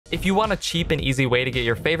If you want a cheap and easy way to get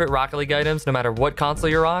your favorite Rocket League items no matter what console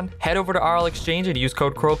you're on, head over to RL Exchange and use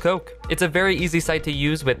code CoralCoke. It's a very easy site to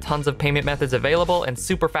use with tons of payment methods available and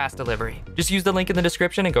super fast delivery. Just use the link in the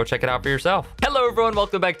description and go check it out for yourself. Hello everyone,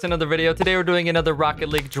 welcome back to another video. Today we're doing another Rocket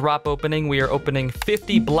League drop opening. We are opening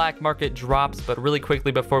 50 black market drops, but really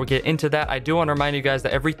quickly before we get into that, I do want to remind you guys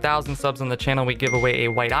that every 1,000 subs on the channel, we give away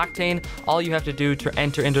a white octane. All you have to do to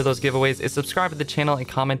enter into those giveaways is subscribe to the channel and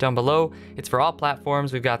comment down below. It's for all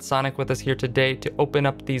platforms. We've got Sonic with us here today to open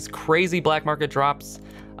up these crazy black market drops.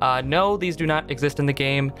 No, these do not exist in the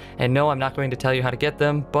game, and no, I'm not going to tell you how to get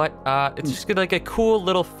them, but it's just like a cool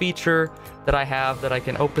little feature that I have that I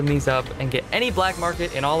can open these up and get any black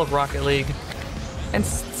market in all of Rocket League and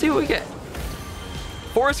see what we get.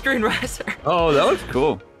 4-screen riser. Oh, that looks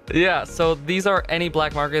cool. Yeah, so these are any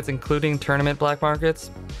black markets, including tournament black markets.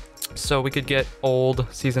 So we could get old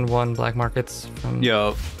Season 1 black markets from...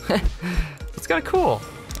 Yo. It's kind of cool.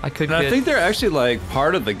 I think they're actually like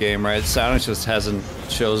part of the game, right? Psyonix just hasn't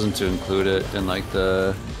chosen to include it in like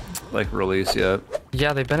the release yet.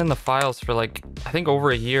 Yeah, they've been in the files for like I think over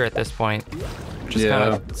a year at this point. Which is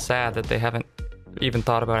kind of sad that they haven't even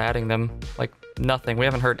thought about adding them. Like nothing. We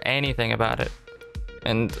haven't heard anything about it.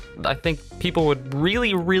 And I think people would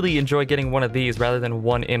really, really enjoy getting one of these rather than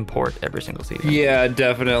one import every single season. Yeah,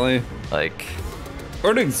 definitely. Like, or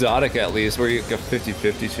an exotic at least, where you get a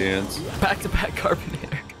 50-50 chance. Back-to-back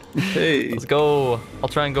Carbonator. Hey. Let's go. I'll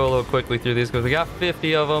try and go a little quickly through these because we got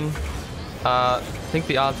 50 of them. I think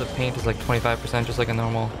the odds of paint is like 25%, just like a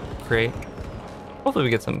normal crate. Hopefully we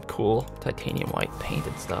get some cool titanium white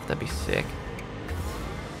painted stuff. That'd be sick.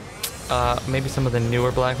 Maybe some of the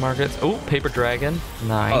newer black markets. Oh, Paper Dragon.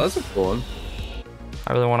 Nice. Oh, that's a cool one.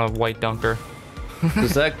 I really want a white dunker.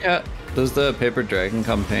 Does the Paper Dragon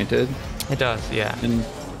come painted? It does, yeah.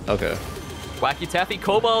 Okay. Wacky Taffy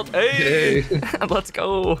Cobalt. Hey! Let's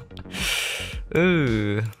go.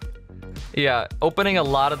 Ooh. Yeah, opening a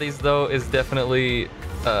lot of these though is definitely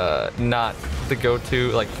not the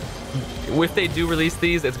go-to. Like, if they do release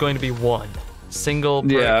these, it's going to be one single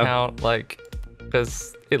per account, like,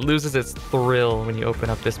 because it loses its thrill when you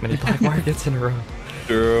open up this many black markets in a row.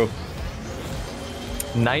 True.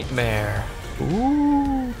 Nightmare.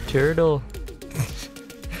 Ooh, turtle.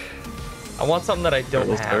 I want something that I don't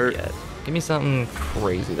have yet. Give me something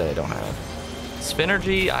crazy that I don't have.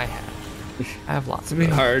 Spinnergy, I have. I have lots of it.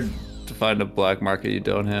 It's hard to find a black market you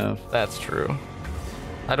don't have. That's true.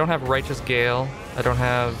 I don't have Righteous Gale. I don't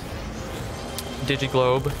have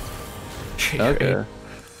Digiglobe. Okay.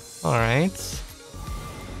 All right.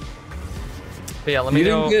 But yeah, let me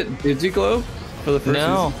know. You didn't get Digiglobe for the first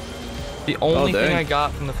season? No. The only thing I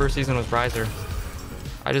got from the first season was Riser.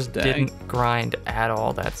 I just didn't grind at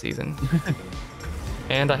all that season.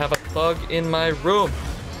 And I have a bug in my room.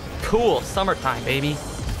 Cool, summertime, baby.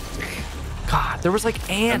 God, there was like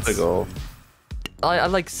ants. That's a goal. I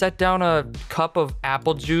like set down a cup of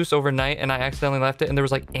apple juice overnight and I accidentally left it and there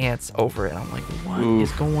was like ants over it. I'm like, what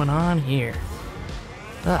is going on here?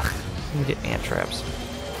 Ugh, let me get ant traps.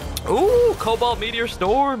 Ooh, Cobalt Meteor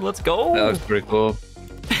Storm, let's go. That was pretty cool.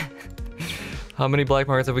 How many black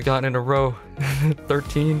markets have we gotten in a row?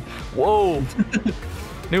 13. Whoa.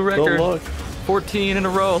 New record. 14 in a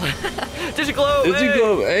row. Digiglobe.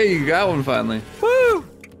 Digiglobe. Hey, you got one finally. Woo.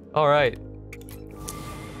 All right.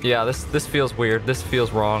 Yeah, this feels weird. This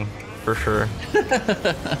feels wrong for sure.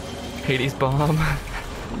 Hades bomb.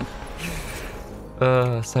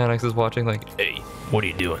 Psyonix is watching like, hey, what are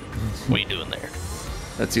you doing? What are you doing there?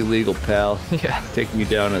 That's illegal, pal. Yeah. Taking you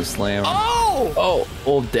down and slam. Oh! Oh,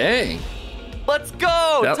 well, dang. Let's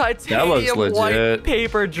go! Titanium that white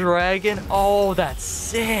Paper Dragon. Oh, that's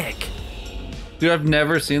sick. Dude, I've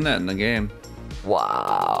never seen that in the game.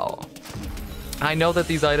 Wow. I know that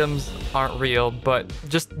these items aren't real, but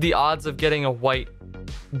just the odds of getting a white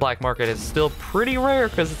black market is still pretty rare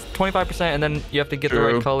because it's 25% and then you have to get the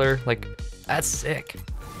right color. Like, that's sick.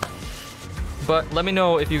 But let me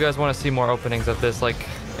know if you guys want to see more openings of this, like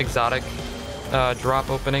exotic drop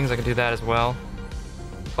openings. I can do that as well.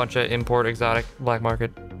 Bunch of import exotic black market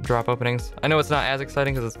drop openings. I know it's not as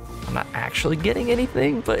exciting because I'm not actually getting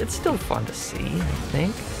anything, but it's still fun to see, I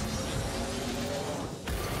think.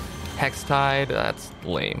 Hextide, that's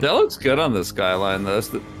lame. That looks good on the Skyline, though. That's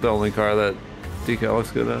the only car that decal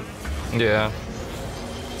looks good at. Yeah.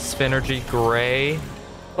 Spinnergy Gray.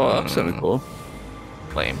 Oh, that's kind of cool.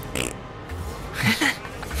 Lame.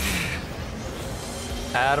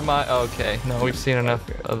 Okay, no, we've seen enough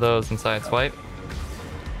of those in Sideswipe.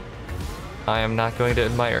 I am not going to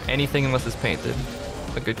admire anything unless it's painted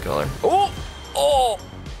a good color. Oh! Oh!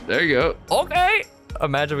 There you go. Okay!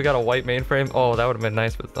 Imagine we got a white mainframe. Oh, that would have been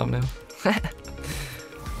nice for the thumbnail.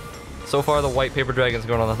 So far, the white paper dragon's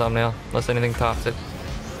going on the thumbnail, unless anything tops it.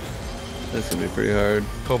 This gonna be pretty hard.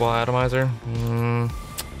 Cobalt atomizer.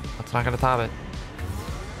 That's not gonna top it.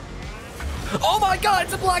 Oh my god,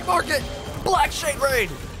 it's a black market! Black shade raid!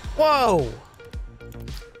 Whoa!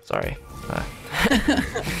 Sorry.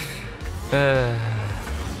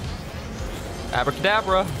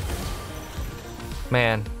 Abracadabra.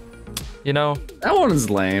 Man, you know, that one is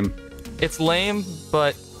lame. it's lame,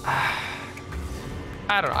 but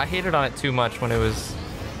I don't know. I hated on it too much when it was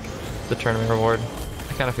the tournament reward.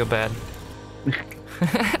 I kind of feel bad.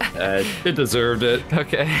 It deserved it.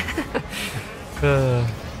 Okay.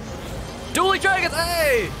 Dueling Dragons,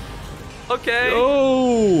 hey! Okay.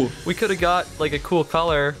 Oh! We could have got like a cool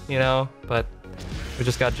color, you know, but we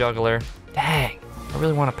just got Juggler. Dang, I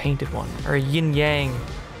really want a painted one. Or a Yin Yang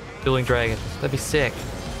Dueling Dragons. That'd be sick.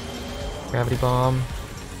 Gravity Bomb.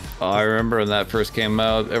 Oh, I remember when that first came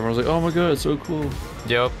out, everyone was like, oh my god, it's so cool.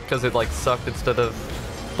 Yep, because it like sucked instead of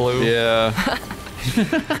blue. Yeah.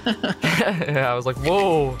 Yeah, I was like,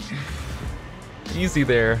 whoa. Easy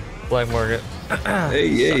there, Black Market.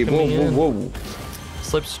 Hey, whoa.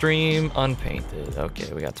 Slipstream, unpainted.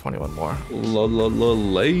 Okay, we got 21 more.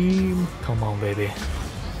 Lame. Come on, baby.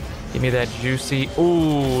 Give me that juicy.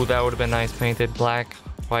 Ooh, that would have been nice painted. Black,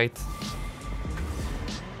 white.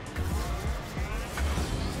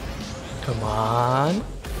 Come on.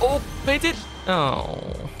 Oh, painted.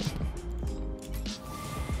 Oh.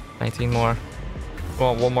 19 more.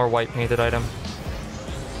 Well, one more white painted item.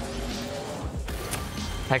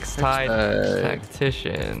 Hextide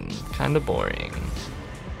Tactician. Kind of boring.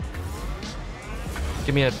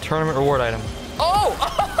 Give me a tournament reward item. Oh!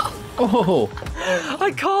 Oh!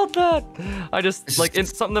 I called that! I just, like,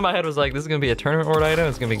 something in my head was like, this is gonna be a tournament reward item.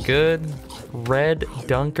 It's gonna be good. Red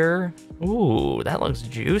Dunker. Ooh, that looks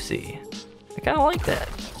juicy. I kind of like that.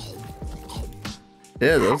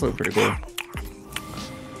 Yeah, those look pretty cool.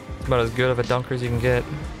 It's about as good of a dunker as you can get.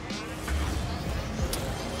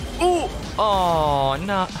 Ooh! Oh,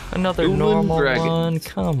 not another normal one.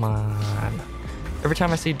 Come on. Every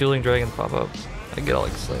time I see Dueling Dragons pop up, I get all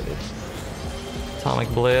excited. Atomic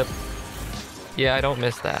Blip. Yeah, I don't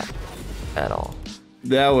miss that at all.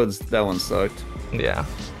 That one sucked. Yeah.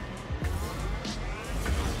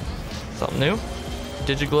 Something new?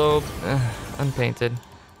 Digiglobe, unpainted.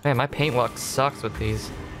 Man, my paint luck sucks with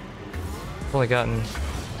these. I've only gotten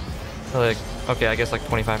like, okay, I guess like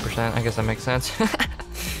 25%. I guess that makes sense.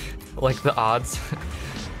 Like the odds.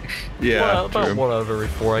 Yeah, well, about 1 out of every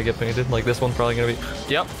 4 I get painted. Like this one's probably gonna be.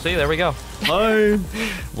 Yep. See, there we go. Lime.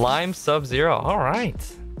 Lime Sub-Zero. All right,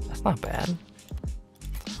 that's not bad.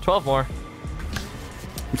 12 more.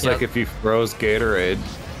 It's like if he froze Gatorade.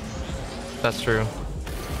 That's true.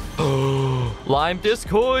 Oh, Lime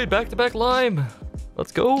Discoid, back-to-back Lime.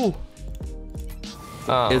 Let's go.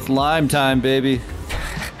 It's lime time, baby.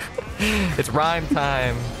 It's rhyme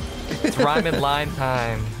time. It's rhyme and lime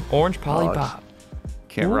time. Orange Polypop.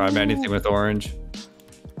 Can't rhyme anything with orange.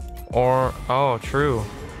 Or, oh, true.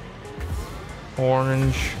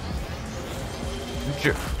 Orange.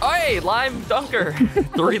 Hey, Lime Dunker.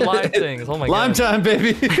 3 lime things. Oh my god. Lime time,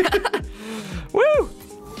 baby. Woo!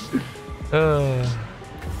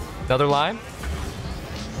 Another lime?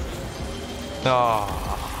 Oh,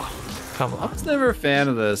 come on. I was never a fan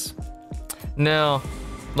of this. No.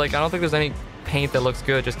 Like, I don't think there's any paint that looks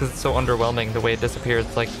good just because it's so underwhelming the way it disappears.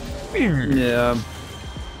 It's like... Yeah.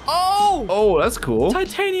 Oh! Oh, that's cool.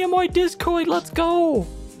 Titanium White Discoid, let's go!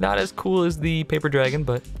 Not as cool as the Paper Dragon,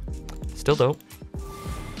 but still dope.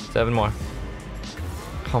 7 more.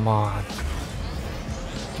 Come on.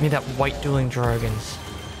 Give me that white Dueling Dragons.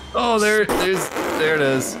 Oh, there it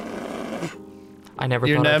is. I never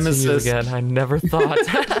Your thought nemesis. I'd see you again. I never thought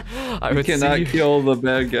I would cannot see you. kill the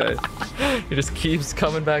bad guy. He just keeps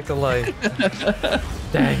coming back to life.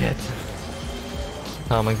 Dang it.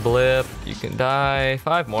 Atomic Blip, you can die.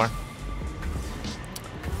 5 more.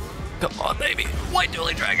 Come on, baby. White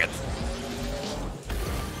Dueling Dragons.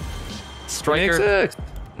 Striker.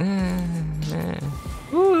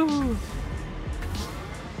 Woo.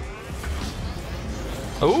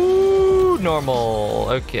 Ooh, normal.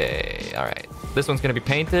 Okay, all right. This one's gonna be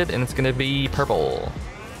painted and it's gonna be purple.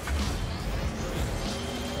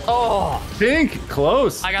 Oh, Pink,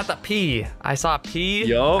 close. I got the P. I saw P.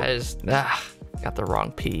 Yo. I just got the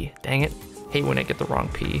wrong P. Dang it. Hate when I get the wrong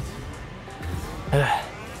P.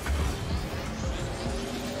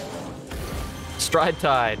 Stride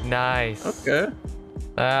Tide, nice. Okay.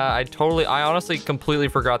 I honestly completely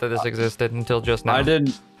forgot that this existed until just now. I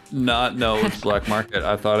did not know it was black market.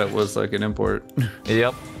 I thought it was like an import.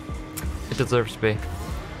 Yep. It deserves to be.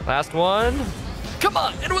 Last one. Come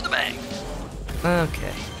on, in with a bang.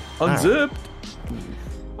 Okay. Unzipped.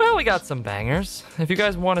 Well, we got some bangers. If you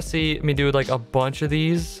guys want to see me do like a bunch of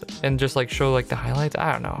these and just like show like the highlights,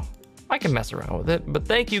 I don't know. I can mess around with it. But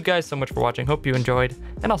thank you guys so much for watching. Hope you enjoyed,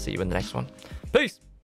 and I'll see you in the next one. Peace.